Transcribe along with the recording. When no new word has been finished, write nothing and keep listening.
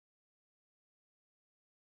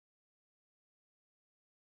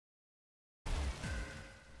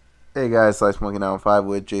Hey guys, Slice Monkey 95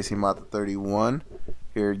 with JC Mata 31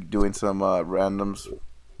 here doing some randoms.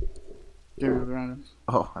 Give me the randoms.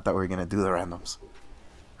 Oh, I thought we were gonna do the randoms.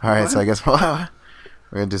 Alright, so I guess we're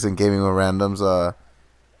gonna do some gaming with randoms.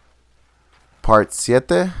 Part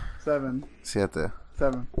 7? 7. 7.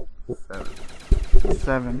 7. 7.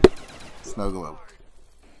 7. Snow globe.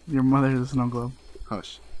 Your mother is a snow globe.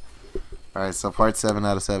 Hush. Alright, so part 7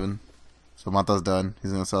 out of 7. So Mata's done.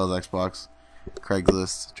 He's gonna sell his Xbox.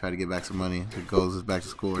 Craigslist, try to get back some money. If it goes back to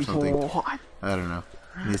school or something. What? I don't know.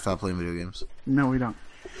 You need to stop playing video games. No, we don't.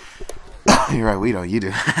 You're right, we don't. You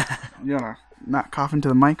do. You wanna not cough into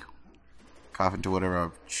the mic? Cough into whatever I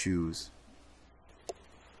choose.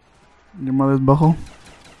 Your mother's butthole?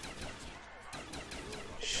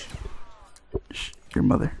 Shh. Shh. Your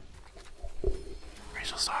mother.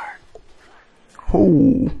 Racial star.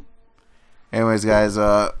 Oh. Anyways, guys,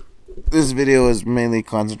 this video is mainly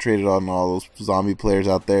concentrated on all those zombie players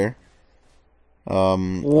out there.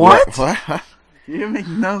 What? What? You make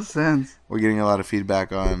no sense. We're getting a lot of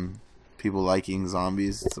feedback on people liking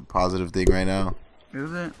zombies. It's a positive thing right now.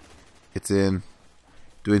 Is it? It's in.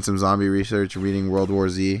 Doing some zombie research, reading World War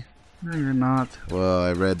Z. No, you're not. Well,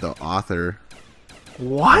 I read the author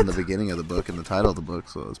What? in the beginning of the book and the title of the book,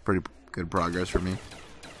 so it's pretty good progress for me.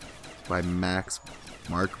 By Mark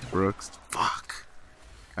Brooks. Fuck.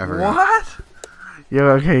 I forgot. What? Yo,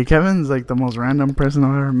 okay, Kevin's like the most random person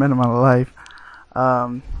I've ever met in my life.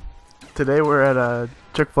 Today we're at a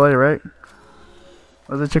Chick-fil-A, right?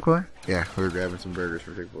 Was it Chick-fil-A? Yeah, we were grabbing some burgers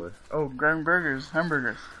for Chick-fil-A. Oh, grabbing burgers,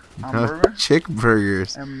 hamburgers. Hamburger? Chick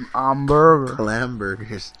burgers. Hamburger. Clam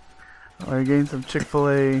burgers. We're getting some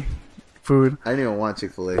Chick-fil-A food. I didn't even want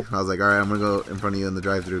Chick-fil-A. I was like, alright, I'm going to go in front of you in the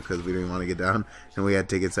drive-thru because we didn't want to get down. And we had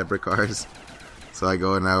to take separate cars. So I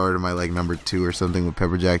go and I order my like number 2 or something with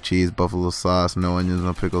pepper jack cheese, buffalo sauce, no onions,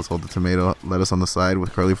 no pickles, hold the tomato, lettuce on the side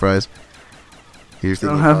with curly fries. Here's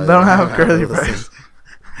Don't have curly fries.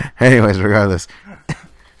 Anyways, regardless.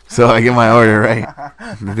 So I get my order, right?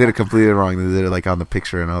 They did it completely wrong. They did it like on the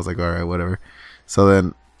picture and I was like, alright, whatever. So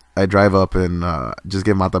then I drive up and just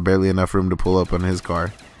give Mata barely enough room to pull up on his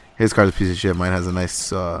car. His car's a piece of shit. Mine has a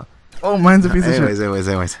nice oh, mine's a piece of shit.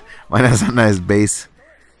 Anyways. Mine has a nice bass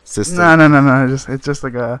system. No. It's just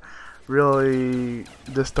like a really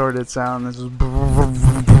distorted sound. It's just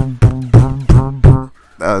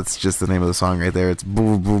That's just the name of the song right there. It's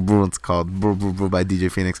boo boo boo. It's called Boo Boo Boo by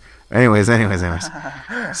DJ Phoenix. Anyways.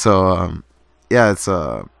 So yeah, it's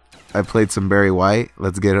I played some Barry White.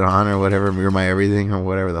 Let's Get It On or whatever. You're My Everything or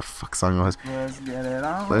whatever the fuck song it was. Let's get it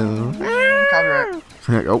on. Copyright.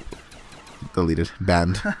 Oh, deleted,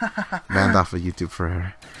 banned off of YouTube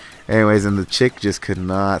forever. Anyways, and the chick just could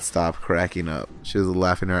not stop cracking up. She was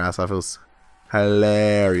laughing her ass off. It was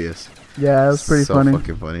hilarious. Yeah, it was pretty funny. So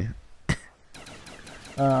fucking funny.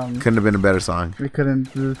 Couldn't have been a better song. We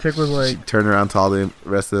couldn't. The chick was like, she turned around to all the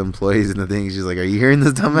rest of the employees and the thing. She's like, "Are you hearing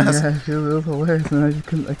this, dumbass?" Yeah, it was hilarious, and I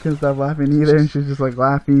couldn't stop laughing either. And she was just like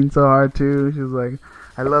laughing so hard too. She was like,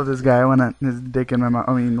 "I love this guy." I want his dick in my mouth.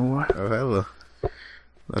 I mean, what? Oh hello.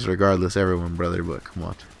 That's regardless, everyone, brother. But come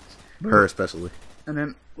on, her especially. And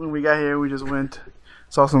then when we got here, we just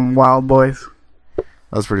saw some WildBoyz. That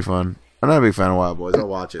was pretty fun. I'm not a big fan of WildBoyz. I'll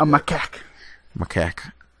watch it. A macaque.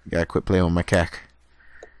 Macaque. You gotta quit playing with macaque.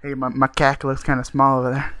 Hey, my macaque looks kind of small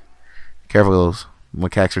over there. Careful, those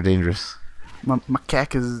macaques are dangerous.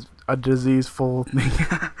 Macaque is a disease-full thing.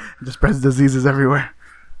 It just spreads diseases everywhere.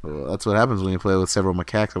 Well, that's what happens when you play with several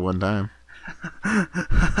macaques at one time.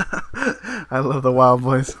 I love the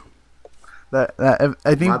WildBoyz.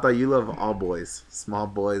 I think. I thought you love all boys, small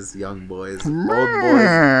boys, young boys, old boys.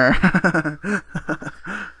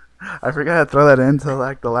 I forgot to throw that into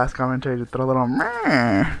like the last commentary to throw a little.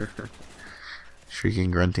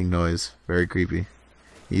 Shrieking, grunting noise, very creepy.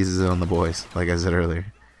 He uses it on the boys, like I said earlier.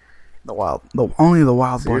 Only the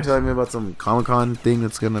WildBoyz. So you're telling me about some Comic-Con thing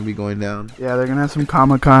that's gonna be going down? Yeah, they're gonna have some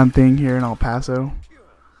Comic-Con thing here in El Paso.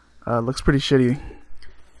 Looks pretty shitty.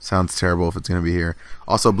 Sounds terrible if it's gonna be here.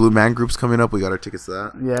 Also, Blue Man Group's coming up. We got our tickets to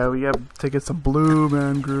that. Yeah, we got tickets to Blue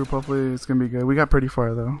Man Group. Hopefully, it's gonna be good. We got pretty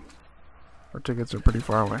far though. Our tickets are pretty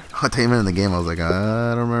far away. I thought you meant in the game. I was like,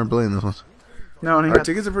 I don't remember playing this one. No, our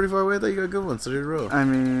tickets are pretty far away. I thought you got good ones. Third row. I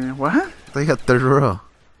mean, what? I thought you got third row.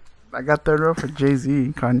 I got third row for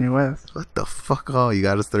Jay-Z, Kanye West. What the fuck? Oh, you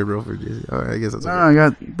got us third row for Jay-Z. Alright, I guess that's okay. No, I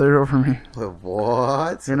got third row for me.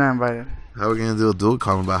 What? You're not invited. How are we gonna do a dual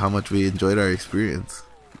comment about how much we enjoyed our experience?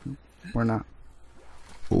 We're not.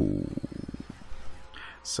 Ooh.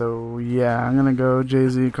 So yeah, I'm gonna go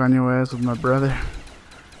Jay-Z, Kanye West with my brother.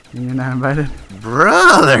 And you're not invited?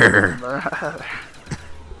 Brother! Brother.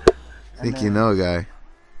 Think you know, guy.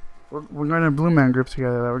 We're going to Blue Man group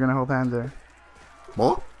together. We're gonna hold hands there.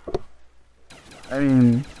 What? I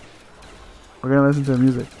mean, we're gonna listen to the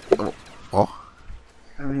music. What?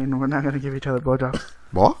 I mean, we're not gonna give each other blowjobs.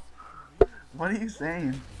 What? What are you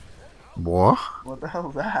saying? What? What the hell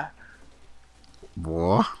is that?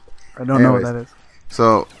 What? I don't know what that is.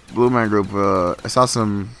 So, Blue Man Group, I saw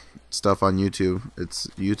some stuff on YouTube. It's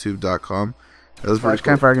youtube.com. It was pretty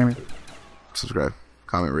cool. CampFireGaming. Subscribe,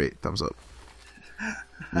 comment, rate, thumbs up.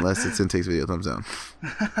 Unless it's Intake's video, thumbs down.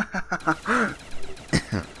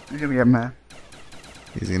 He's gonna get mad.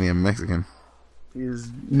 He's gonna get Mexican. He's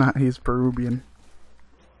not. He's Peruvian.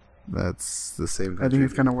 That's the same country. I think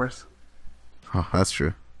it's kind of worse. Oh, that's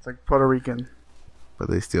true. It's like Puerto Rican. But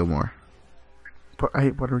they steal more. I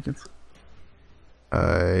hate Puerto Ricans.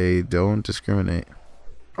 I don't discriminate.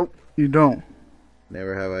 Oh, you don't?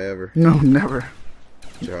 Never have I ever. No, never.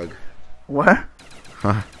 Jug. What?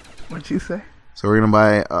 Huh. What'd you say? So we're gonna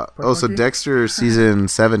buy. So Dexter season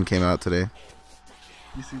 7 came out today.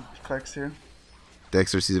 You see Clerks too?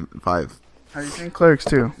 Dexter season 5. Have you seen Clerks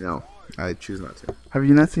too? No, I choose not to. Have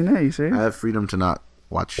you not seen it? Are you serious? I have freedom to not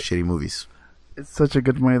watch shitty movies. It's such a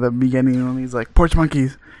good movie. The beginning when he's like porch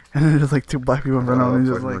monkeys, and then there's like 2 black people in front of him. And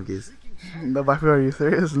he's just like, monkeys. The black people, are you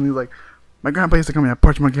serious? And he's like, my grandpa used to call me a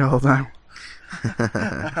porch monkey all the time.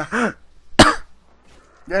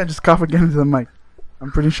 Yeah, just cough again into the mic.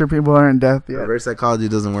 I'm pretty sure people aren't deaf yet. Reverse psychology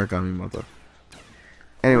doesn't work on me, mother. What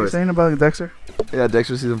are you Anyways, saying about Dexter? yeah,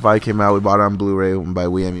 Dexter season 5 came out. We bought it on Blu-ray. By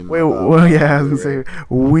we, I mean Wait, well, yeah, I was gonna say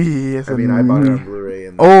we. I mean, I bought it on Blu-ray.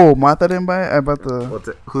 And oh, Mata didn't buy it. I bought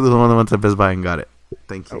the. Who's the one that went to Best Buy and got it?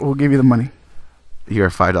 Thank you. We'll give you the money. You're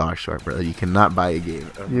 $5 short, brother. You cannot buy a game.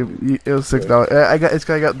 It was $6. I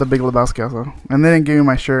got the Big Lebowski also, and they didn't give me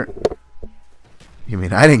my shirt. You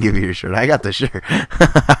mean I didn't give you your shirt? I got the shirt.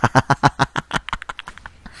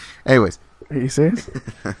 Anyways. Are you serious?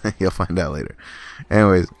 You'll find out later.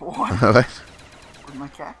 Anyways. What? What? With my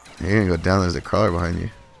cat? You're gonna go down. There's a crawler behind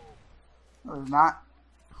you. No, there's not.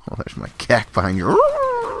 Oh, there's my cat behind you.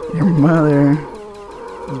 Your mother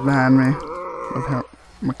is behind me with her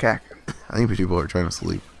macaque. I think people are trying to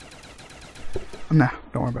sleep. Nah,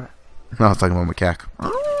 don't worry about it. No, I was talking about macaque.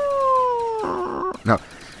 No.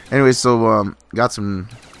 Anyways, so got some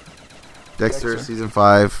Dexter season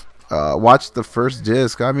 5. Watched the first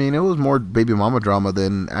disc. I mean, it was more baby mama drama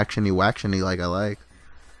than actiony waxtiony like I like.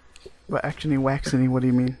 But actiony waxony, what do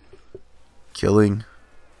you mean? Killing.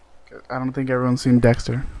 I don't think everyone's seen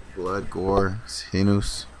Dexter. Blood, gore,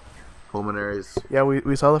 sinus, pulmonaries. Yeah,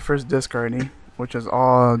 we saw the first disc already, which is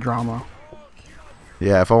all drama.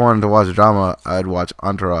 Yeah, if I wanted to watch a drama, I'd watch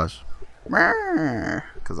Entourage. Meh.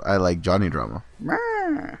 Because I like Johnny drama.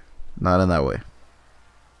 Meh. Not in that way.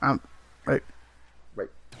 Right. Right.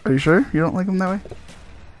 Are you sure you don't like him that way?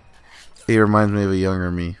 He reminds me of a younger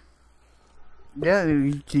me. Yeah,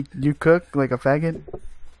 you cook like a faggot.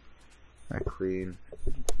 I clean.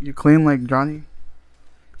 You clean like Johnny.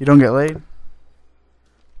 You don't get laid.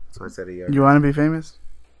 So I said a younger. You want to be famous.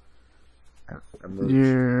 I'm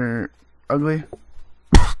You're ugly.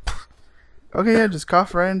 Okay, yeah, just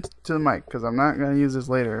cough right into the mic, because I'm not going to use this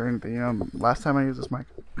later or anything. You know, last time I used this mic.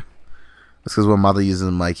 It's because when Mother uses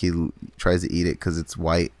the mic, he tries to eat it because it's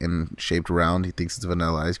white and shaped round. He thinks it's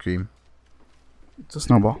vanilla ice cream. It's a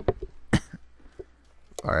snowball.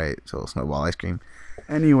 Alright, so snowball ice cream.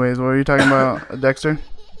 Anyways, what were you talking about, Dexter?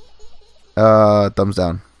 Thumbs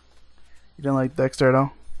down. You didn't like Dexter at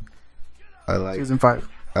all? I like Season 5.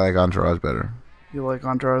 I like Entourage better. You like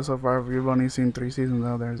Entourage so far? You've only seen 3 seasons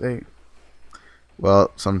though. There's 8.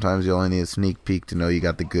 Well, sometimes you only need a sneak peek to know you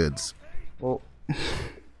got the goods. Well,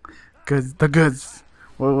 goods. The goods.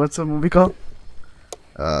 What's the movie called?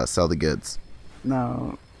 Sell the goods.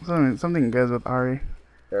 No, something good with Ari.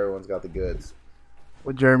 Everyone's got the goods.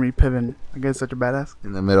 With Jeremy Piven. I guess such a badass.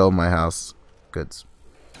 In the middle of my house, goods.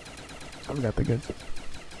 I've got the goods.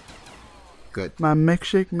 Good. My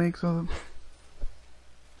milkshake makes all the...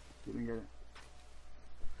 You didn't get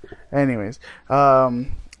it. Anyways,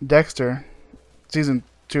 Dexter, season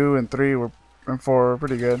 2 and 3 and 4 were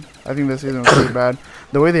pretty good. I think this season was pretty bad.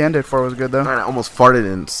 The way they ended 4 was good though. Man, I almost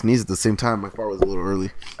farted and sneezed at the same time. My fart was a little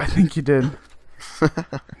early. I think you did.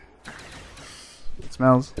 It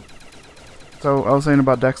smells. So I was saying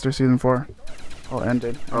about Dexter season 4. All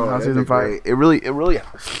ended. And now season 5. Great. It really it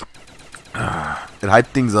hyped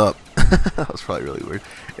things up. That was probably really weird.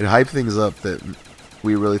 It hyped things up that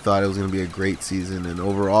we really thought it was going to be a great season, and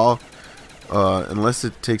overall, unless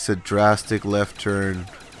it takes a drastic left turn,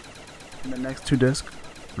 And the next 2 discs.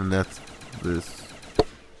 and that's this.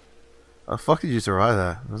 How the fuck did you survive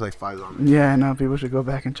that? It was like 5 zombies. Yeah, I know. People should go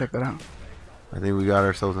back and check that out. I think we got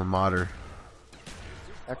ourselves a modder.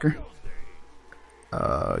 Hacker.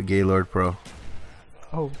 Gaylord Pro.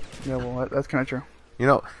 Oh, yeah. Well, that's kind of true. You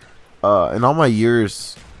know, in all my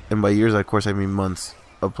years, and by years, of course, I mean months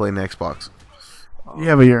of playing the Xbox. You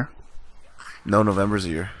have a year. No, November's a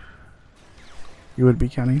year. You would be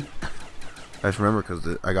counting. I just remember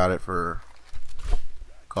because I got it for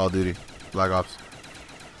Call of Duty, Black Ops.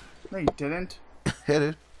 No, you didn't. Hit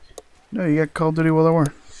it. No, you got Call of Duty World at War.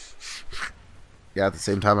 Yeah, at the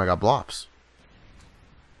same time I got Blops.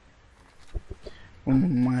 Oh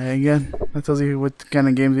my god. That tells you what kind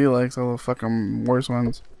of games you like, so the fucking worst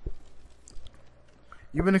ones.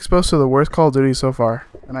 You've been exposed to the worst Call of Duty so far,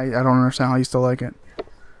 and I don't understand how you still like it.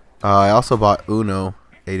 I also bought Uno,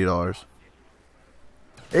 $80.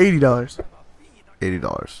 $80.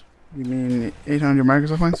 $80. You mean 800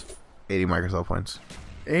 Microsoft points? 80 Microsoft points.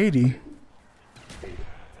 80?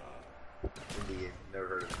 Never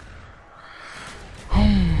heard of it. Oh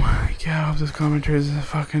my god, I hope this commentary is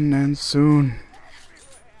fucking end soon.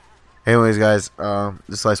 Anyways, guys,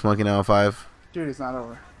 this Slice Monkey now 5. Dude, it's not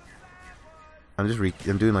over. I'm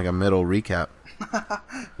doing like a middle recap.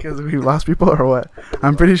 Because we lost people or what?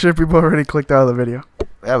 I'm pretty sure people already clicked out of the video.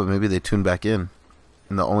 Yeah, but maybe they tuned back in.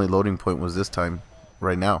 And the only loading point was this time,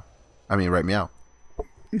 right now. I mean, right meow.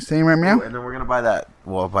 You saying right meow? Oh, and then we're gonna buy that.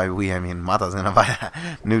 Well, by we, I mean Mata's gonna buy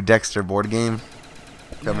that new Dexter board game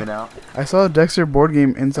coming out. I saw a Dexter board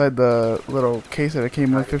game inside the little case that it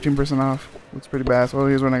came with, 15% off. It's pretty bad. Well,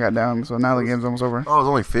 here's when I got down, so now the game's almost over. Oh, it was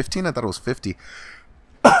only 15? I thought it was 50.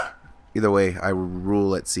 Either way, I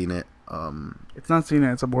rule at seen it. It's not seen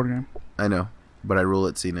it, it's a board game. I know, but I rule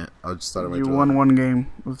at seen it. I just thought it You won one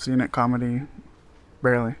game with Seen It Comedy.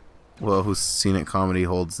 Barely. Well, who's Seen It Comedy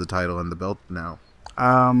holds the title and the belt now?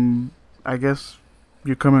 I guess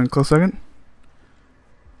you come in close second?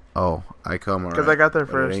 Oh, I come alright. Because I got there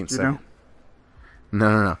but first, it ain't you second.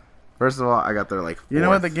 know? No. First of all, I got there like fourth. You know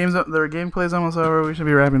what? The gameplay's almost over. We should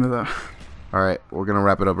be wrapping this up. Alright, we're gonna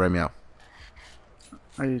wrap it up right now.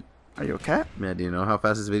 Are you a cat? Man, do you know how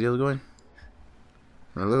fast this video is going?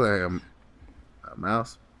 I look like a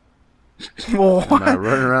mouse. What? Am I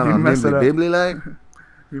running around You on messed it up. Bibbly like?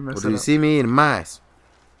 You Well, messed do it you up. see me in mice?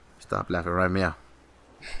 Stop laughing right meow.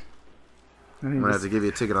 And I'm gonna have to give you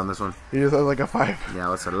a ticket on this one. he just has like a 5. Yeah,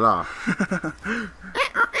 that's a law.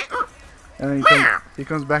 And then he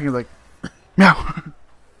comes back and he's like, meow.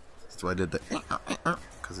 That's why I did that.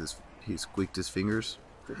 Because he squeaked his fingers.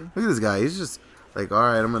 Look at this guy. He's just like,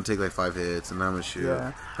 alright, I'm gonna take like 5 hits and then I'm gonna shoot.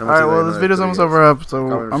 Yeah. I'm Alright, gonna well, take, this like, video's 3 almost hits. over up, so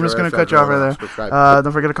Comment, I'm just share, gonna cut you off right there. subscribe.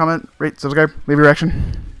 Don't forget to comment, rate, subscribe, leave your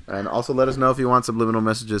reaction. And also let us know if you want subliminal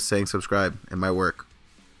messages saying subscribe. It might work.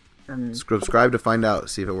 And Subscribe to find out.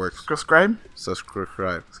 See if it works. subscribe?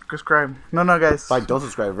 Subscribe. Subscribe. No, guys. Fine, don't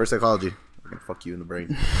subscribe. Reverse psychology. I'm gonna fuck you in the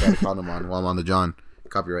brain. Got a condom on while I'm on the John.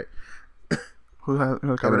 Copyright. Who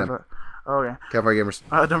Eminem. covered that? Oh, yeah. CampFire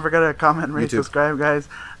Gamers. Don't forget to comment, rate, YouTube. subscribe, guys.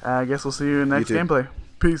 I guess we'll see you in the next YouTube. gameplay.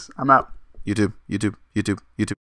 Peace. I'm out. YouTube.